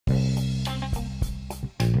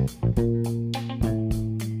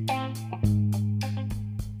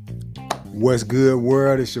What's good,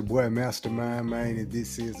 world? It's your boy Mastermind, man, and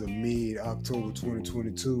this is a mid-October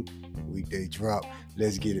 2022 weekday drop.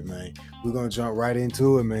 Let's get it, man. We're going to jump right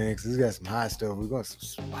into it, man, because we got some hot stuff. We got some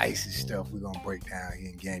spicy stuff we're going to break down here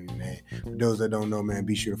in gaming, man. For those that don't know, man,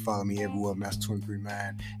 be sure to follow me everywhere,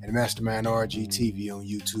 Master23Mind, and Mastermind RGTV on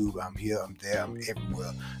YouTube. I'm here, I'm there, I'm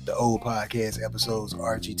everywhere. The old podcast episodes,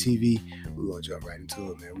 RGTV, we're going to jump right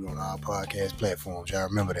into it, man. We're on all podcast platforms. Y'all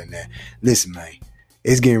remember that now. Listen, man.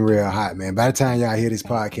 It's getting real hot, man. By the time y'all hear this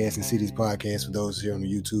podcast and see this podcast, for those here on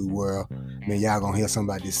the YouTube world, man, y'all gonna hear something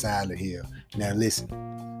about this Silent Hill. Now,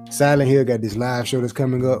 listen, Silent Hill got this live show that's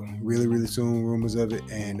coming up really, really soon, rumors of it,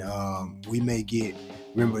 and we may get,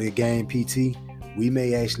 remember the game PT? We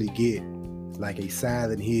may actually get like a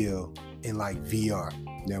Silent Hill in like VR.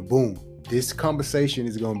 Now, boom, this conversation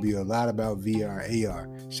is gonna be a lot about VR and AR.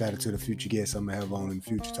 Shout out to the future guests I'm gonna have on in the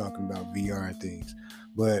future talking about VR and things.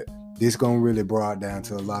 But this gonna really broad down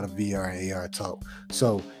to a lot of VR and AR talk.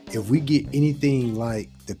 So if we get anything like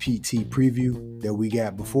the PT preview that we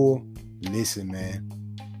got before, listen, man.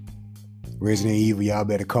 Resident Evil, y'all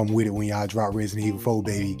better come with it when y'all drop Resident Evil 4,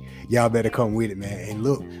 baby. Y'all better come with it, man. And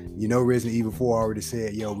look, you know Resident Evil 4 already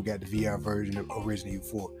said, yo, we got the VR version of Resident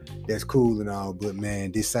Evil 4. That's cool and all, but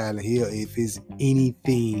man, this Silent Hill, if it's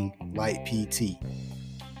anything like PT,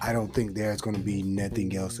 I don't think there's going to be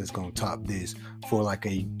nothing else that's going to top this for like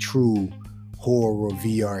a true horror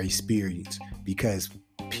VR experience, because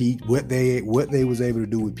what they was able to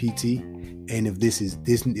do with PT, and if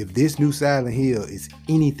this new Silent Hill is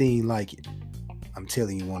anything like it, I'm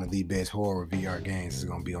telling you, one of the best horror VR games is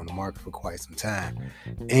going to be on the market for quite some time,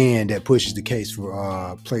 and that pushes the case for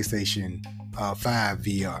PlayStation 5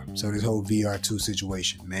 VR. So this whole VR2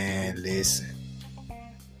 situation, man, listen.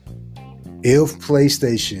 If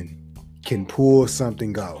PlayStation can pull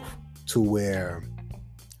something off to where,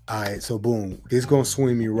 all right, so boom, this is gonna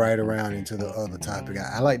swing me right around into the other topic.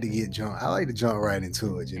 I like to jump right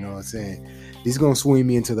into it. You know what I'm saying? This is gonna swing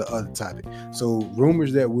me into the other topic. So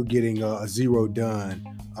rumors that we're getting a Zero Dawn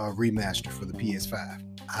remaster for the PS5.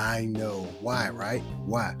 I know why, right?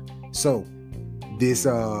 Why? So this,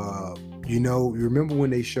 you remember when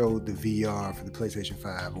they showed the VR for the PlayStation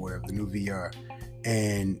 5 or whatever, the new VR?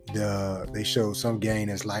 And they showed some game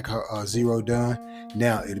that's like Zero Dawn.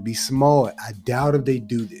 Now, it'll be smart. I doubt if they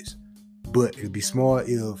do this, but it'll be smart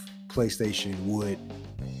if PlayStation would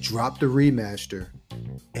drop the remaster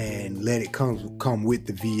and let it come with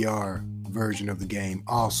the VR version of the game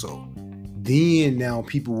also. Then now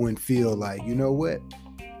people wouldn't feel like, you know what?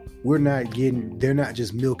 They're not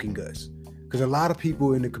just milking us. Because a lot of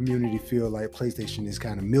people in the community feel like PlayStation is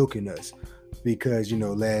kind of milking us. Because, you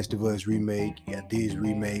know, Last of Us remake, you got this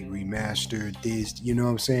remake, remastered, this, you know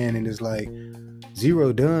what I'm saying? And it's like,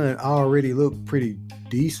 Zero Dawn already looked pretty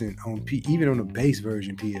decent on even on the base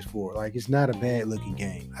version PS4. Like, it's not a bad looking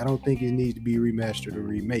game. I don't think it needs to be remastered or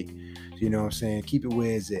remake. You know what I'm saying? Keep it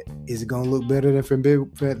where it's at. Is it going to look better than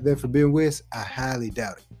Forbidden West? I highly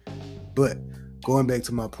doubt it. But going back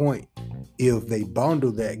to my point, if they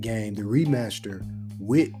bundle that game, the remaster,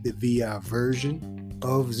 with the VR version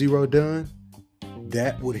of Zero Dawn,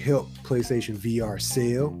 that would help PlayStation VR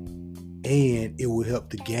sell, and it would help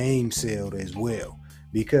the game sell as well.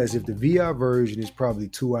 Because if the VR version is probably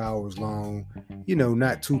 2 hours long, you know,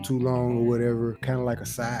 not too long or whatever, kind of like a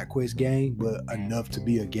side quest game, but enough to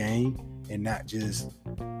be a game and not just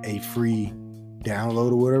a free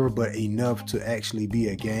download or whatever, but enough to actually be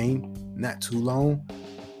a game, not too long,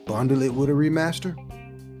 bundle it with a remaster,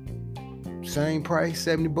 same price,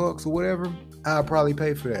 $70 or whatever, I'll probably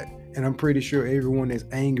pay for that. And I'm pretty sure everyone that's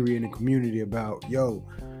angry in the community about, yo,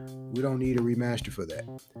 we don't need a remaster for that.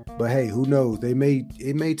 But hey, who knows? It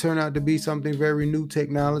may turn out to be something very new,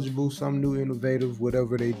 technological, some new innovative,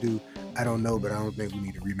 whatever they do. I don't know, but I don't think we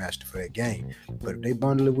need a remaster for that game. But if they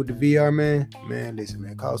bundle it with the VR, man, listen,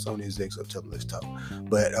 man, call Sony execs up, tell them let's talk.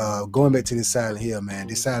 But going back to this Silent Hill, man,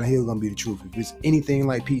 this Silent Hill is gonna be the truth. If it's anything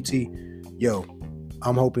like PT, yo,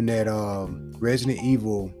 I'm hoping that Resident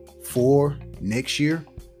Evil 4 next year,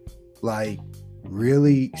 like,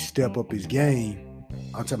 really step up his game.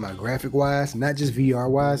 I'm talking about graphic wise, not just VR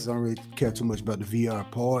wise. I don't really care too much about the VR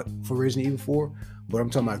part for Resident Evil 4, but I'm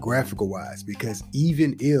talking about graphical wise, because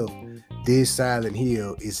even if this Silent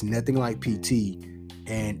Hill is nothing like PT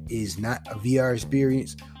and is not a VR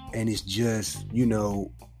experience and it's just, you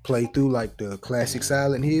know, play through like the classic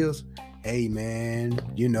Silent Hills, hey man,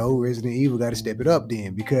 you know, Resident Evil got to step it up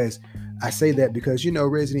then. Because I say that because, you know,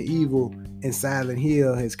 Resident Evil and Silent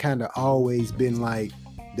Hill has kind of always been like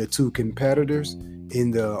the two competitors in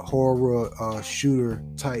the horror shooter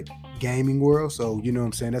type gaming world. So, you know what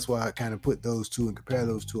I'm saying? That's why I kind of put those two and compare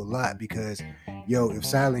those two a lot, because, if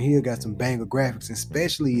Silent Hill got some banger graphics,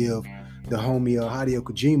 especially if the homie Hideo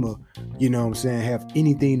Kojima, you know what I'm saying, have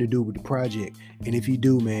anything to do with the project. And if he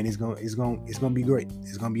do, man, it's gonna be great.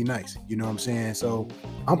 It's gonna be nice. You know what I'm saying? So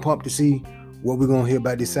I'm pumped to see what we're gonna hear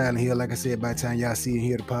about this Silent Hill. Like I said, by the time y'all see and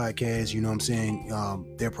hear the podcast, you know what I'm saying,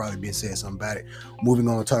 there'll probably been said something about it. Moving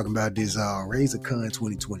on, talking about this Razer Con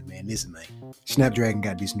 2020, man. Listen, man, Snapdragon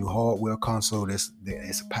got this new hardware console that's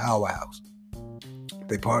a powerhouse.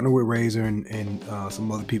 They partner with Razer and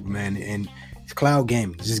some other people, man, and it's cloud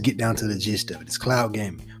gaming. Just get down to the gist of it. It's cloud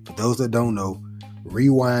gaming. For those that don't know,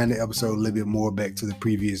 rewind the episode a little bit more back to the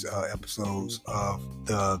previous episodes of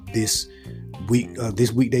this week.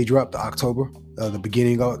 This week they dropped the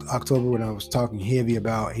beginning of October, when I was talking heavy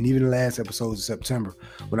about, and even the last episodes of September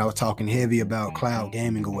when I was talking heavy about cloud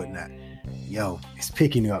gaming or whatnot. It's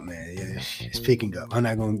picking up, man. Yeah, it's picking up. I'm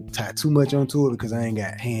not going to tie too much onto it because I ain't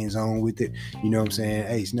got hands-on with it. You know what I'm saying?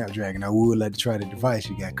 Hey, Snapdragon, I would like to try the device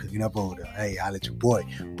you got cooking up over there. Hey, I'll let your boy.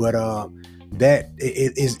 But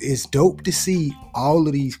it's dope to see all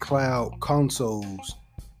of these cloud consoles,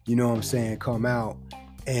 you know what I'm saying, come out,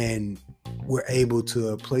 and we're able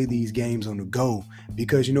to play these games on the go.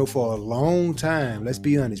 Because, for a long time, let's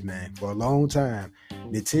be honest, man, for a long time,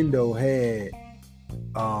 Nintendo had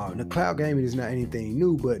the cloud gaming is not anything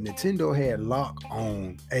new, but Nintendo had lock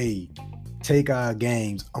on take our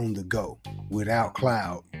games on the go without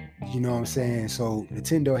cloud. You know what I'm saying? So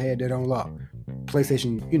Nintendo had that on lock.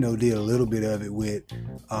 PlayStation, did a little bit of it with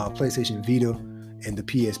PlayStation Vita and the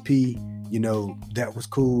PSP. That was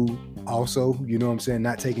cool also, you know what I'm saying?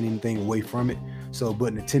 Not taking anything away from it. So,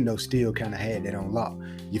 but Nintendo still kind of had that on lock.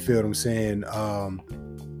 You feel what I'm saying?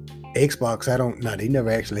 Xbox, they never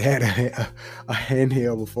actually had a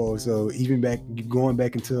handheld before. So even going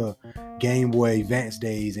back into Game Boy Advance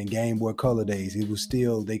days and Game Boy Color days, it was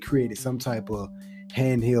still, they created some type of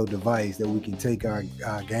handheld device that we can take our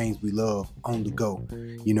games we love on the go.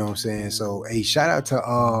 You know what I'm saying? So, hey, shout out to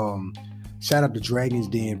Dragon's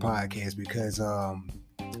Den podcast, because the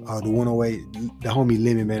 108, the homie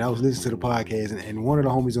Lemon, man, I was listening to the podcast, and one of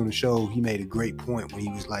the homies on the show, he made a great point when he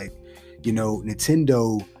was like,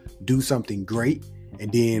 Nintendo do something great,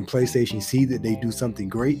 and then PlayStation see that they do something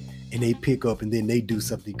great, and they pick up and then they do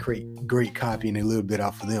something great, copying a little bit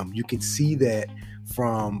off of them. You can see that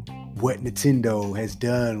from what Nintendo has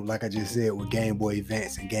done, like I just said, with Game Boy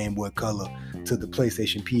Advance and Game Boy Color, to the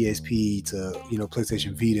PlayStation PSP, to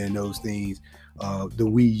PlayStation Vita and those things, the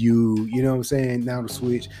Wii U, you know what I'm saying, now the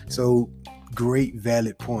Switch. So great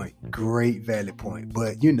valid point.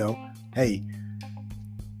 But hey,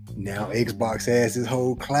 now Xbox has this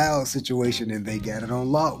whole cloud situation, and they got it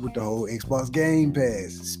on lock with the whole Xbox Game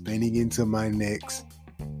Pass. Spinning into my next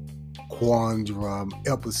quandrum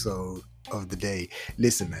episode of the day.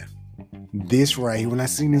 Listen, man, this right here, when I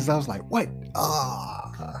seen this, I was like, what?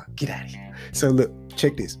 Get out of here. So look,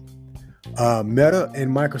 check this. Meta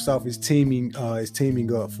and Microsoft is teaming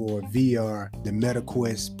up for VR, the Meta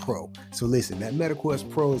Quest Pro. So listen, that Meta Quest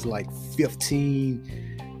Pro is like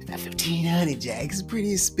 $1,500, Jack. It's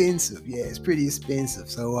pretty expensive. Yeah, it's pretty expensive.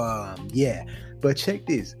 So yeah, but check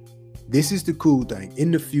this. This is the cool thing.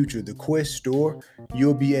 In the future, the Quest store,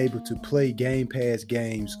 you'll be able to play Game Pass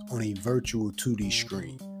games on a virtual 2D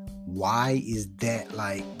screen. Why is that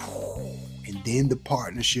like? And then the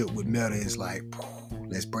partnership with Meta is like,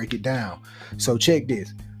 let's break it down. So check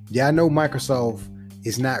this. Yeah, I know Microsoft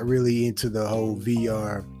is not really into the whole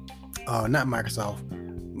VR. Not Microsoft.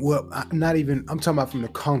 Well, I'm talking about from the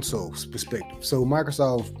console's perspective. So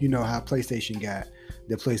Microsoft, how PlayStation got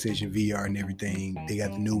the PlayStation VR and everything. They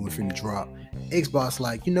got the new one finna drop. Xbox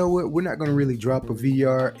like, you know what? We're not going to really drop a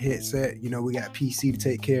VR headset. We got PC to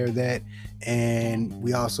take care of that. And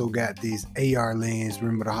we also got this AR lens.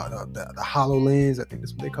 Remember the HoloLens? I think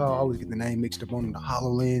that's what they call it. I always get the name mixed up on them. The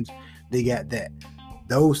HoloLens. They got that.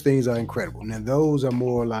 Those things are incredible. Now, those are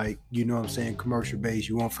more like, commercial based.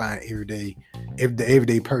 You won't find the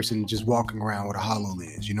everyday person just walking around with a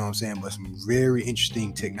HoloLens. You know what I'm saying? But some very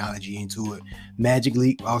interesting technology into it. Magic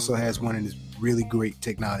Leap also has one of this really great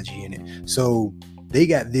technology in it. So they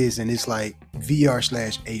got this, and it's like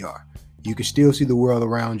VR/AR. You can still see the world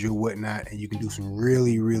around you and whatnot, and you can do some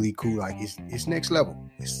really, really cool. Like it's next level.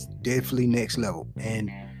 It's definitely next level.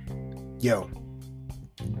 And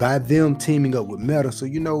by them teaming up with Meta, so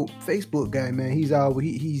Facebook guy, man, he's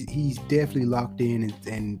definitely locked in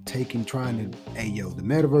and trying to, the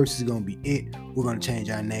metaverse is gonna be it. We're gonna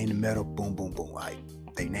change our name to Meta. Boom, boom, boom. Like,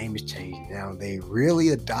 their name is changing now. They really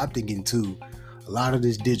adopting into a lot of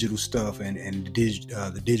this digital stuff and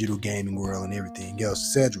the digital gaming world and everything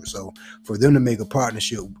else, etc. So for them to make a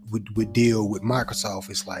partnership with deal with Microsoft,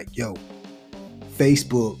 it's like, yo,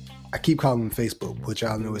 Facebook, I keep calling them Facebook, but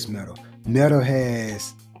y'all know it's Meta. Meta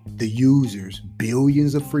has the users,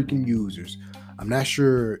 billions of freaking users. I'm not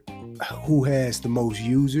sure who has the most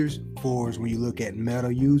users for when you look at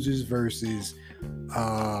Meta users versus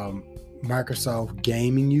Microsoft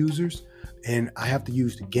gaming users. And I have to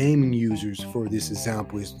use the gaming users for this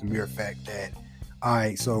example is the mere fact that, all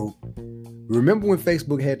right, so remember when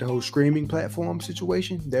Facebook had the whole streaming platform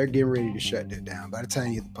situation? They're getting ready to shut that down. By the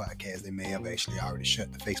time you get the podcast, they may have actually already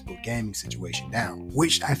shut the Facebook gaming situation down,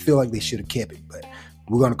 which I feel like they should have kept it, but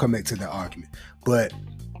we're going to come back to that argument. But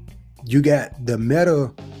you got the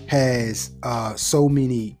Meta has so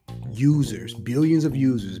many users, billions of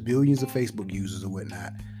Facebook users or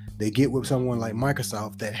whatnot. They get with someone like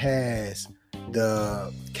Microsoft that has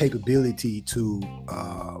the capability to,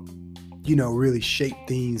 really shape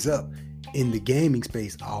things up in the gaming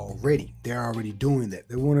space already. They're already doing that.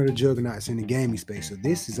 They're one of the juggernauts in the gaming space. So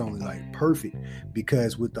this is only like perfect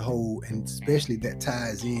because with the whole, and especially that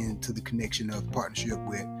ties into the connection of the partnership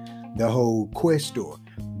with the whole Quest store.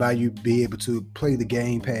 By you be able to play the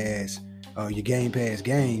Game Pass, your Game Pass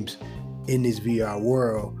games in this VR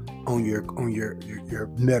world on your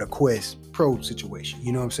Meta Quest Pro situation.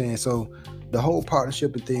 You know what I'm saying? So the whole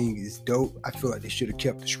partnership and thing is dope. I feel like they should have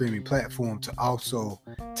kept the streaming platform to also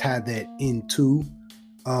tie that into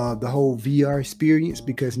the whole VR experience,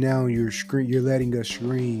 because now you're letting us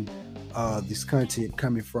stream this content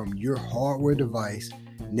coming from your hardware device,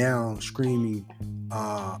 now streaming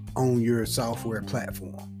on your software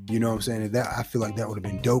platform. You know what I'm saying? And that, I feel like that would have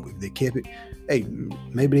been dope if they kept it. Hey,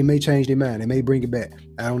 maybe they may change their mind. They may bring it back.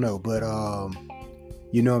 I don't know. But,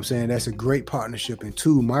 you know what I'm saying? That's a great partnership. And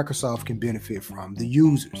two, Microsoft can benefit from the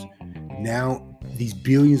users. Now, these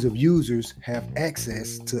billions of users have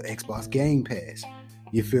access to Xbox Game Pass.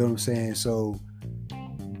 You feel what I'm saying? So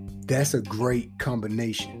that's a great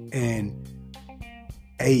combination. And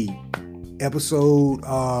a episode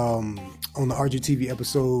on the RGTV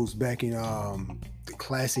episodes back in the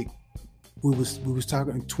classic, we was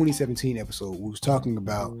talking 2017 episode, we was talking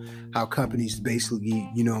about how companies basically,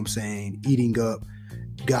 you know what I'm saying,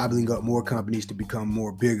 gobbling up more companies to become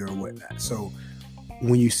more bigger or whatnot. So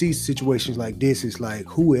when you see situations like this, it's like,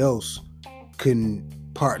 who else can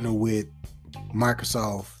partner with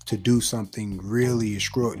Microsoft to do something really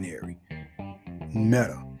extraordinary?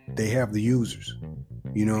 Meta. They have the users.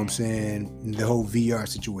 You know what I'm saying? The whole VR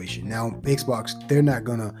situation. Now, Xbox, they're not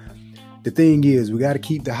gonna. The thing is, we got to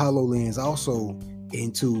keep the HoloLens also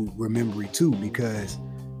into memory too, because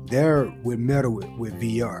they're with Meta with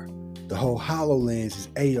VR. The whole HoloLens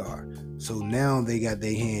is AR. So now they got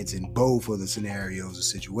their hands in both of the scenarios and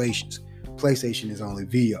situations. PlayStation is only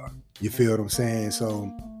VR. You feel what I'm saying?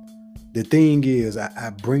 So the thing is,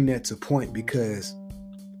 I bring that to point because,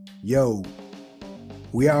 yo,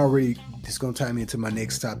 we already, this is going to tie me into my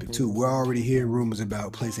next topic too. We're already hearing rumors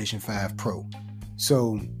about PlayStation 5 Pro.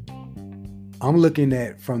 So I'm looking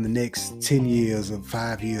at from the next 10 years or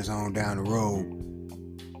 5 years on down the road.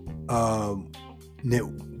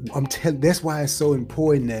 That's why it's so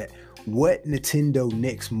important that what Nintendo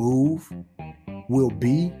next move will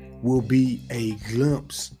be a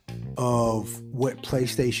glimpse of what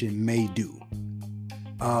PlayStation may do.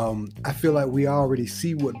 I feel like we already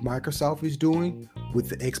see what Microsoft is doing with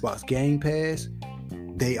the Xbox Game Pass.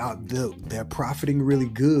 They're profiting really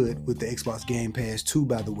good with the Xbox Game Pass too,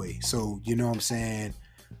 by the way. So, you know what I'm saying?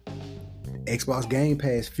 Xbox Game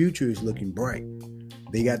Pass future is looking bright.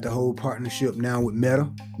 They got the whole partnership now with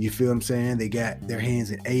Meta. You feel what I'm saying? They got their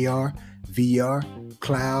hands in AR, VR,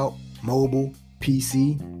 cloud, mobile,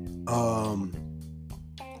 PC.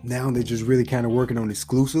 Now they're just really kind of working on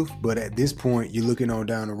exclusive. But at this point, you're looking on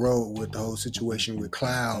down the road with the whole situation with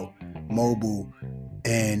cloud, mobile,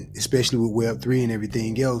 and especially with Web3 and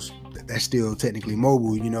everything else, that's still technically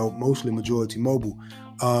mobile, you know, mostly majority mobile.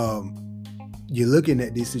 You're looking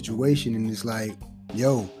at this situation and it's like,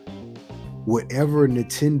 yo, whatever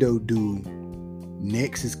Nintendo do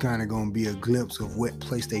next is kind of going to be a glimpse of what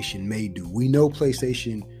PlayStation may do. We know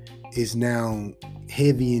PlayStation is now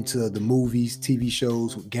heavy into the movies, TV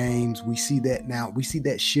shows, games. We see that now. We see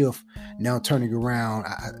that shift now turning around.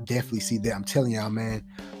 I definitely see that. I'm telling y'all, man,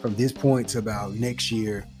 from this point to about next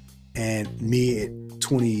year and mid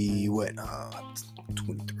 23,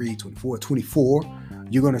 24, 24,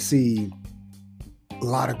 you're going to see a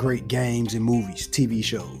lot of great games and movies, TV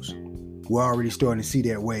shows. We're already starting to see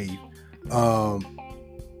that wave.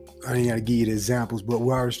 I ain't got to give you the examples, but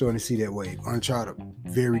we're already starting to see that wave. Uncharted,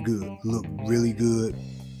 very good. Look really good.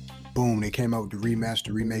 Boom, they came out with the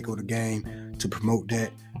remaster, remake of the game to promote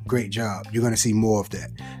that. Great job. You're going to see more of that.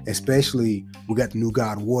 Especially, we got the new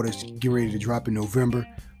God of War that's getting ready to drop in November.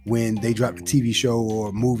 When they drop the TV show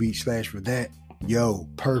or movie / for that, yo,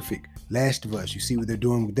 perfect. Last of Us, you see what they're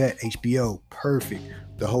doing with that. HBO, perfect.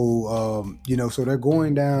 The whole, so they're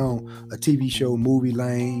going down a TV show, movie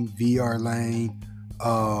lane, VR lane.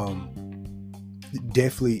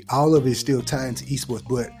 Definitely, all of it is still tied into esports,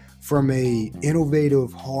 but from a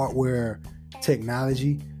innovative hardware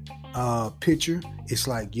technology picture, it's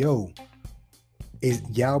like, yo, is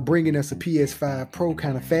y'all bringing us a PS5 Pro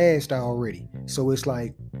kind of fast already? So it's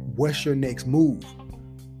like, what's your next move?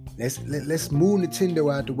 Let's move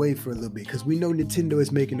Nintendo out the way for a little bit, because we know Nintendo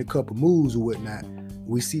is making a couple moves or whatnot.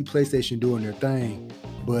 We see PlayStation doing their thing,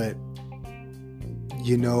 but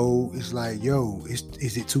it's like, yo,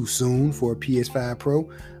 is it too soon for a PS5 Pro?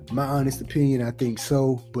 My honest opinion, I think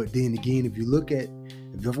so. But then again, if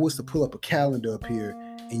I was to pull up a calendar up here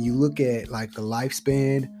and you look at like the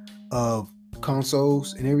lifespan of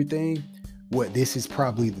consoles and everything, this is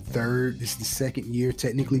probably this is the second year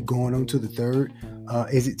technically going on to the third.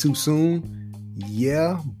 Is it too soon?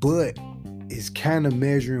 Yeah, but it's kind of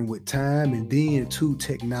measuring with time, and then too,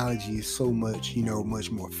 technology is so much,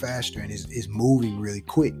 much more faster, and it's moving really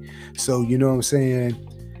quick. So, you know what I'm saying?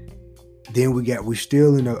 Then we're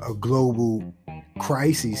still in a global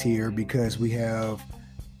crisis here, because we have,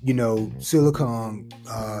 silicon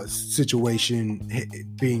situation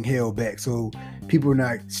being held back. So people are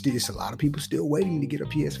not, it's a lot of people still waiting to get a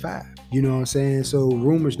PS5. You know what I'm saying? So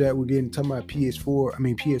rumors that we're talking about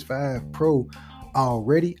PS5 Pro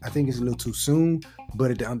already, I think it's a little too soon.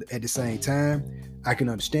 But at the same time, I can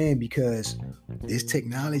understand, because this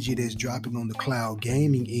technology that's dropping on the cloud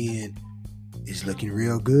gaming end is looking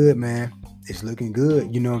real good, man. It's looking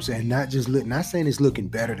good. You know what I'm saying? Not saying it's looking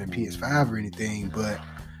better than PS5 or anything, but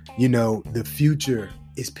the future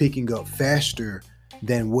is picking up faster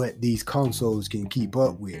than what these consoles can keep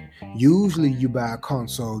up with. Usually you buy a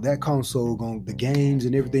console, that console the games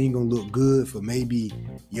and everything gonna look good for maybe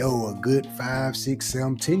a good 5, 6,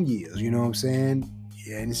 7, 10 years. You know what I'm saying?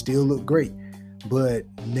 Yeah, and it still look great. But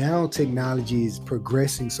now technology is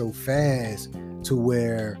progressing so fast to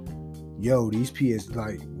where, these PS,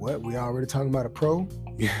 like, what? We already talking about a Pro?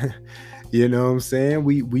 You know what I'm saying?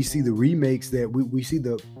 We see the remakes that we see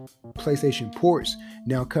the PlayStation ports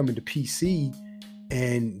now coming to PC,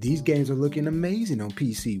 and these games are looking amazing on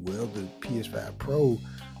PC. Well, the PS5 Pro,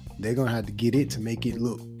 they're gonna have to get it to make it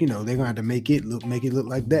look, they're gonna have to make it look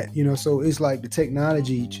like that. So it's like the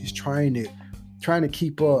technology is trying to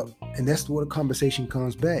keep up, and that's where the conversation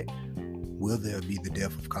comes back. Will there be the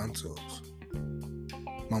death of consoles?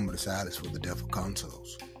 Moment of silence for the death of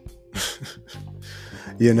consoles.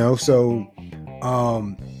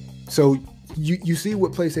 So you see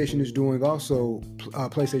what PlayStation is doing. Also,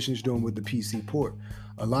 PlayStation is doing with the PC port.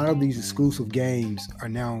 A lot of these exclusive games are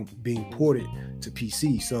now being ported to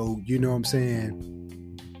PC. So you know what I'm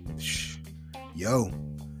saying?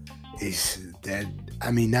 It's that.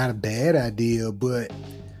 Not a bad idea, but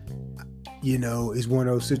it's one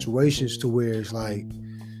of those situations to where it's like,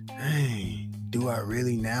 hey, do I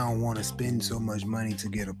really now want to spend so much money to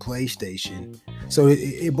get a PlayStation? So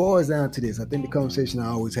it boils down to this. I think the conversation I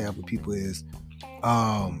always have with people is,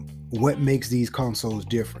 what makes these consoles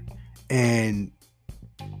different? And,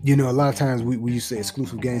 a lot of times we used to say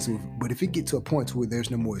exclusive games, but if it gets to a point to where there's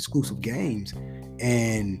no more exclusive games,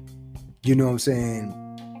 and, you know what I'm saying,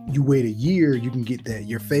 you wait a year, you can get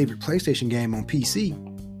your favorite PlayStation game on PC.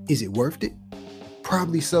 Is it worth it?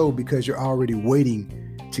 Probably so, because you're already waiting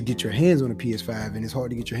to get your hands on a PS5, and it's hard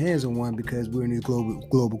to get your hands on one because we're in this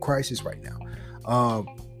global crisis right now.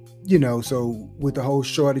 So with the whole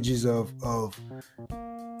shortages of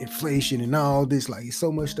inflation and all this, like, it's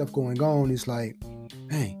so much stuff going on. It's like,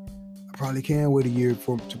 hey, I probably can wait a year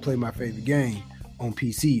to play my favorite game on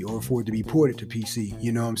PC, or for it to be ported to PC.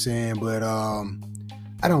 You know what I'm saying? But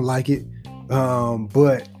I don't like it.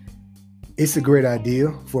 But it's a great idea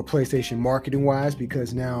for PlayStation marketing wise,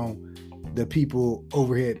 because now the people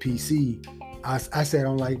over here at PC, I said I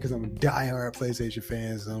don't like it because I'm a diehard PlayStation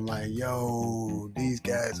fan. So I'm like, these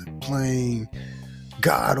guys are playing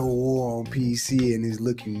God of War on PC, and it's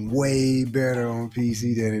looking way better on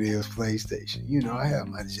PC than it is PlayStation. I have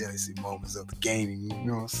my jealousy moments of the gaming, you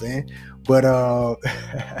know what I'm saying? But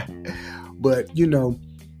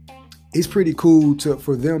it's pretty cool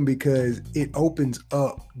for them, because it opens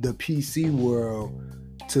up the PC world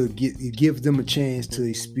to give them a chance to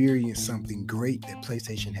experience something great that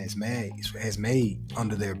PlayStation has made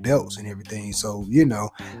under their belts and everything. So,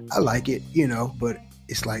 I like it, but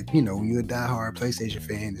it's like, you know, when you're a diehard PlayStation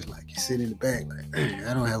fan, it's like you sit in the back like,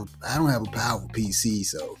 I don't have a powerful PC,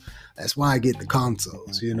 so that's why I get the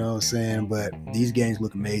consoles, you know what I'm saying? But these games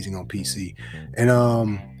look amazing on PC. And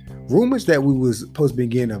rumors that we was supposed to be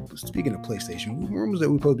getting speaking of PlayStation, rumors that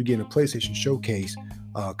we supposed to be getting a PlayStation showcase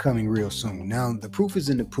coming real soon. Now the proof is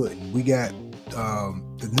in the pudding. We got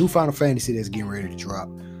the new Final Fantasy that's getting ready to drop.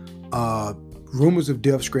 Rumors of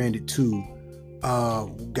Death Stranding 2.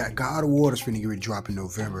 Got God of War that's finna get ready to drop in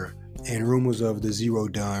November, and rumors of the Zero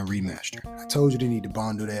Dawn remaster. I told you they need to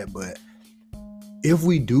bundle that, but if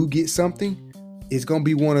we do get something, it's gonna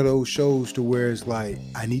be one of those shows to where it's like,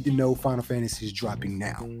 I need to know Final Fantasy is dropping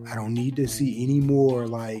now. I don't need to see any more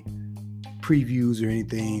like previews or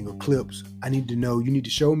anything or clips. I need to know. You need to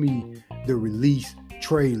show me the release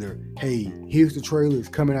trailer. Hey, here's the trailer. It's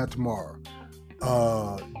coming out tomorrow.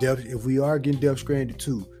 If we are getting Death Stranding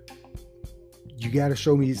 2, you got to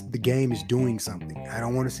show me the game is doing something. I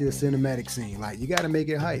don't want to see a cinematic scene. Like, you got to make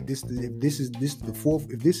it hype. If this is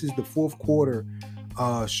the fourth quarter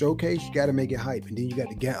showcase, you got to make it hype. And then you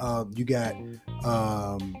got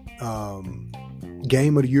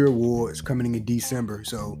Game of the Year awards coming in December.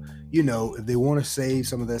 So, you know, if they want to save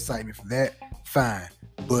some of the excitement for that, fine.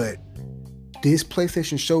 But this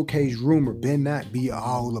PlayStation Showcase rumor better not be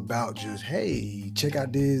all about just, hey, check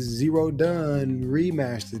out this Zero Dawn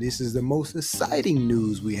remaster. This is the most exciting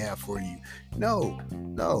news we have for you. No.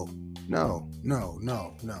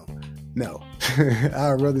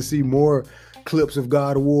 I'd rather see more clips of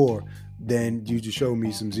God of War than you to show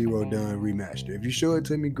me some Zero Dawn remaster. If you show it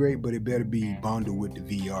to me, great, but it better be bundled with the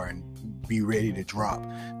VR and be ready to drop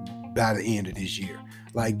by the end of this year.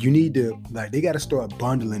 Like, you need to, like, they got to start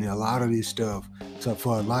bundling a lot of this stuff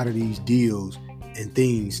for a lot of these deals and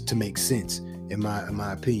things to make sense, in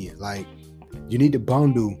my opinion. Like, you need to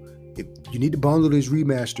bundle this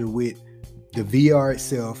remaster with the VR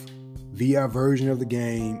itself, VR version of the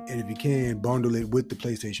game, and if you can, bundle it with the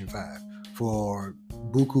PlayStation 5 for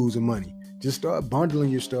bukus of money. Just start bundling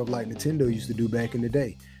your stuff like Nintendo used to do back in the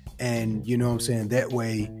day. And you know what I'm saying? That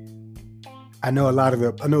way, I know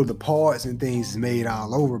the parts and things is made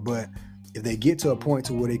all over, but if they get to a point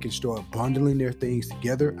to where they can start bundling their things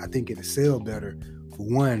together, I think it'll sell better, for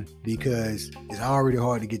one, because it's already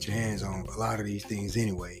hard to get your hands on a lot of these things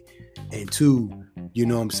anyway. And two, you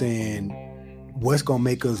know what I'm saying, what's going to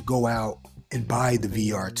make us go out and buy the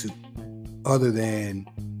VR too, other than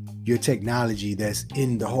your technology that's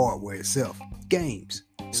in the hardware itself, games.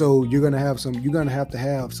 So you're going to have some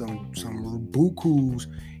bukus,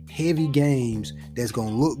 heavy games that's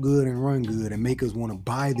gonna look good and run good and make us want to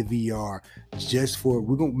buy the VR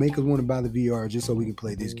we're gonna make us want to buy the VR just so we can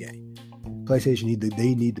play this game. PlayStation need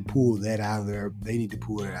to pull that out of there. They need to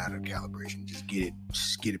pull it out of calibration. Just get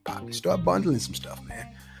it popping. Start bundling some stuff,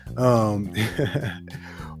 man.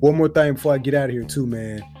 One more thing before I get out of here too,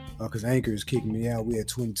 man, because Anchor is kicking me out. We're at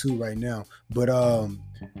 22 right now, but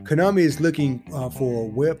Konami is looking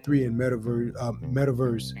for Web3 and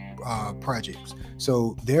metaverse projects.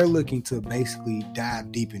 So they're looking to basically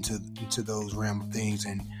dive deep into those realm of things,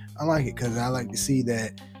 and I like it because I like to see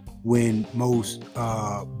that when once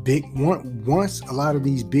a lot of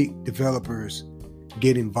these big developers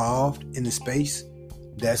get involved in the space,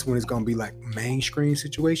 that's when it's gonna be like mainstream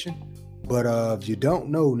situation. But if you don't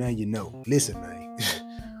know, now you know. Listen, man,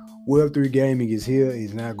 Web3 gaming is here.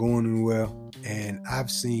 It's not going anywhere. And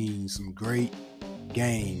I've seen some great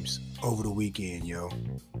games over the weekend, yo.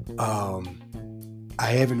 I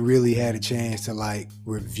haven't really had a chance to like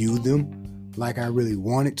review them like I really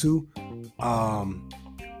wanted to. I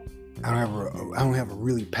don't have a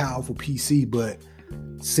really powerful PC, but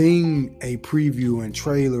seeing a preview and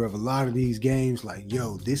trailer of a lot of these games, like,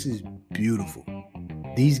 yo, this is beautiful.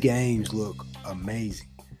 These games look amazing.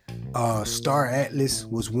 Star Atlas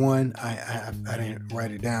was one. I didn't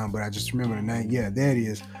write it down, but I just remember the name. Yeah, that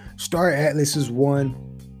is. Star Atlas is one.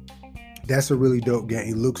 That's a really dope game.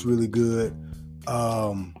 It looks really good.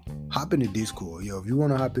 Hop into Discord, yo. If you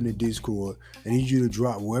want to hop into Discord, I need you to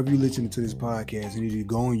drop wherever you're listening to this podcast. I need you to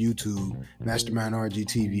go on YouTube, Mastermind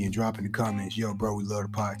RGTV, and drop in the comments, yo, bro, we love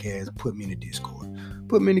the podcast. Put me in the Discord.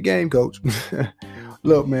 Put me in the game, coach.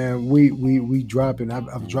 Look, man, we dropping.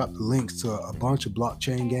 I've dropped the links to a bunch of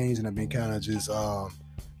blockchain games, and I've been kind of just,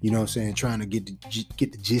 you know what I'm saying, trying to get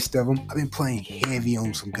the gist of them. I've been playing heavy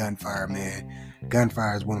on some Gunfire, man.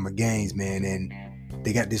 Gunfire is one of my games, man, and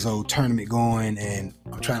they got this old tournament going, and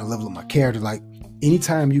I'm trying to level up my character. Like,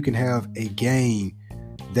 anytime you can have a game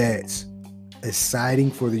that's exciting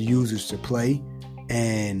for the users to play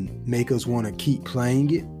and make us want to keep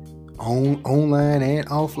playing it online and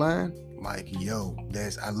offline, Like, yo,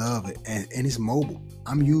 I love it. And it's mobile.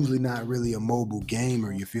 I'm usually not really a mobile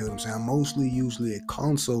gamer, you feel what I'm saying? I'm usually a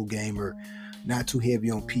console gamer, not too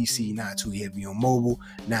heavy on PC, not too heavy on mobile,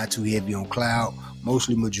 not too heavy on cloud,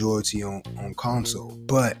 mostly majority on console.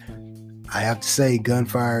 But I have to say,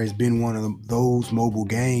 Gunfire has been one of those mobile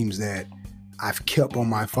games that I've kept on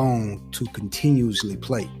my phone to continuously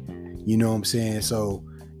play. You know what I'm saying? So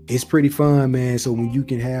it's pretty fun, man. So when you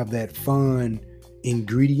can have that fun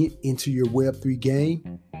ingredient into your Web3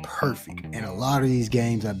 game, perfect. And a lot of these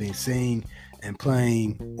games I've been seeing and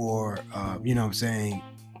playing, or you know what I'm saying,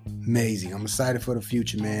 amazing. I'm excited for the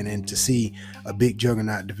future, man, and to see a big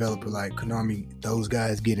juggernaut developer like Konami, those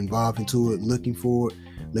guys get involved into it, looking for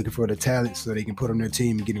the talent so they can put on their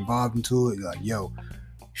team and get involved into it. Like, yo,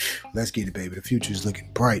 let's get it, baby. The future is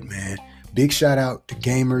looking bright, man. Big shout out to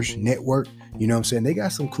Gamers Network. You know what I'm saying? They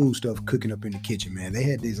got some cool stuff cooking up in the kitchen, man. They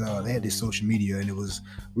had this social media, and it was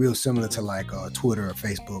real similar to like Twitter or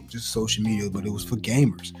Facebook, just social media, but it was for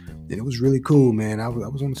gamers. And it was really cool, man. I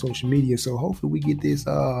was on social media, so hopefully we get this.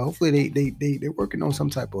 Hopefully they're working on some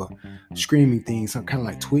type of streaming thing, some kind of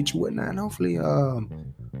like Twitch or whatnot. And hopefully,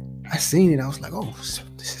 I seen it. I was like, oh,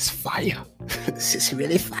 this is fire. This is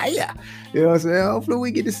really fire. You know what I'm saying? Hopefully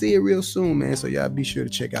we get to see it real soon, man. So y'all be sure to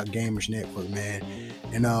check out Gamers Network, man.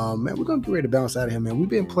 And man, we're gonna get ready to bounce out of here, man. We've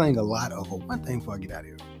been playing a lot of one thing before I get out of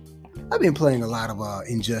here. I've been playing a lot of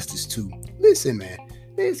Injustice 2. Listen, man,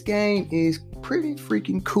 this game is pretty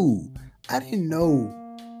freaking cool. I didn't know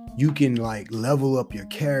you can like level up your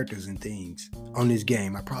characters and things on this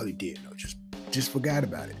game. I probably did know, just forgot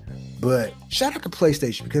about it. But shout out to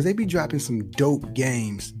PlayStation, because they be dropping some dope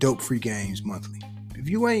free games monthly. If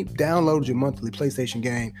you ain't downloaded your monthly PlayStation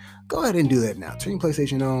game, go ahead and do that now. Turn your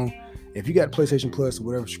PlayStation on. If you got PlayStation Plus or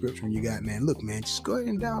whatever subscription you got, man, look, man, just go ahead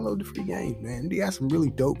and download the free games, man. They got some really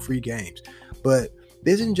dope free games. But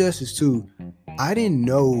this Injustice 2, I didn't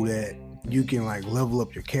know that you can like level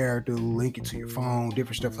up your character, link it to your phone,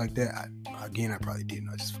 different stuff like that. I probably didn't.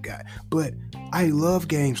 I just forgot. But I love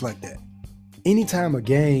games like that. Anytime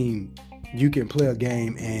you can play a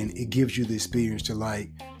game and it gives you the experience to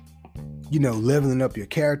like, you know, leveling up your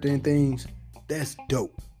character and things, that's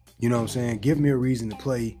dope. You know what I'm saying? Give me a reason to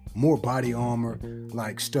play more body armor,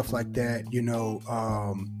 like stuff like that, you know,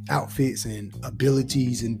 outfits and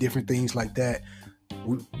abilities and different things like that.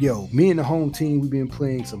 Me and the home team, we've been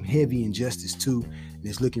playing some heavy Injustice 2, and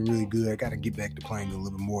it's looking really good. I got to get back to playing a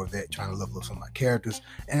little bit more of that, trying to level up some of my characters.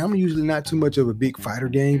 And I'm usually not too much of a big fighter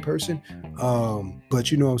game person,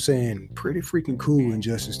 but you know what I'm saying? Pretty freaking cool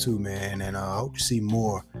Injustice 2, man, and I hope to see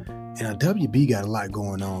more. And WB got a lot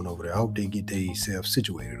going on over there. I hope they get themselves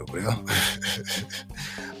situated over there.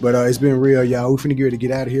 But it's been real, y'all. We're finna get ready to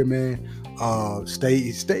get out of here, man.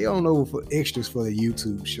 Stay on over for extras for the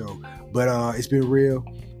YouTube show. But it's been real.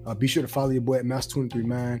 Be sure to follow your boy at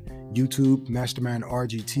Master23Mind, YouTube, Mastermind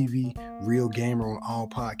RGTV, Real Gamer on all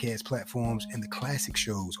podcast platforms, and the classic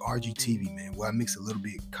shows, RGTV, man, where I mix a little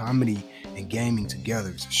bit comedy and gaming together.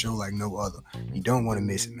 It's a show like no other. You don't want to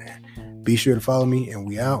miss it, man. Be sure to follow me, and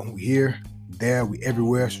we out, and we here, there, we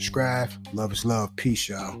everywhere. Subscribe. Love is love. Peace,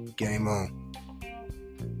 y'all. Game on.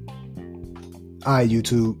 All right,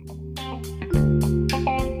 YouTube.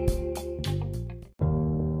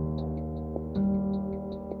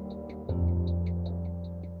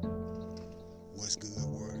 What's good,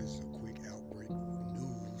 world? This is a quick outbreak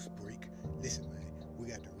news break. Listen, man, we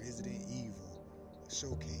got the Resident Evil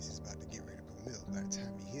showcase is about to get ready to premiere. By the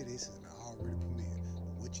time you hear this, it's not already premiered.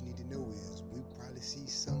 But what you need to know is we probably see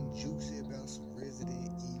something juicy about some Resident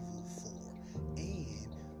Evil 4. And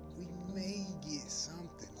we may get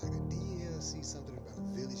something like a DLC, something about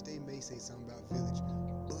Village. They may say something about Village,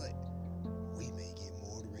 but we may get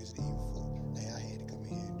more of the Resident Evil 4. Hey, I had to come in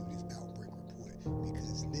here and do this outbreak report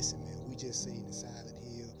because, listen, man, we just seen the Silent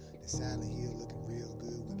Hill. The Silent Hill looking real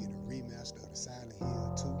good. We're getting a remaster of the Silent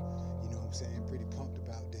Hill 2. You know what I'm saying? Pretty pumped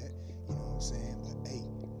about that. You know what I'm saying? But hey,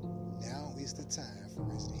 now is the time for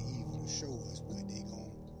Resident Evil to show us what they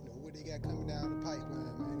what they got coming down the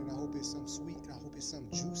pipeline, man. And I hope it's something sweet, and I hope it's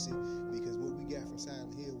something juicy, because what we got from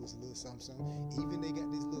Silent Hill was a little something. Even they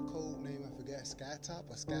got this little code name, I forgot, Skytop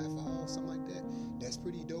or Skyfall, something like that. That's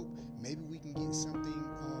pretty dope. Maybe we can get something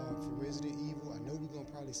for Resident Evil. I know we're gonna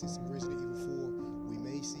probably see some Resident Evil 4. We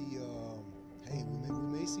may see,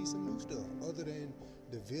 we may see some new stuff other than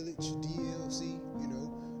the Village DLC. You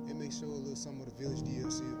know, it may show a little some of the Village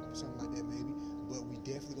DLC or something like that, maybe. But we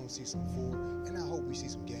definitely gonna see some 4, and I hope we see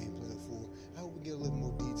some gameplay of 4. I hope we get a little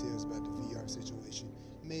more details about the VR situation.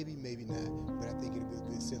 Maybe, maybe not, but I think it'll be a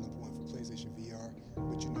good selling point for PlayStation VR.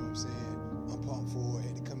 But you know what I'm saying? I'm pumped for it. I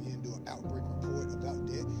had to come here and do an outbreak report about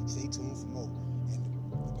that.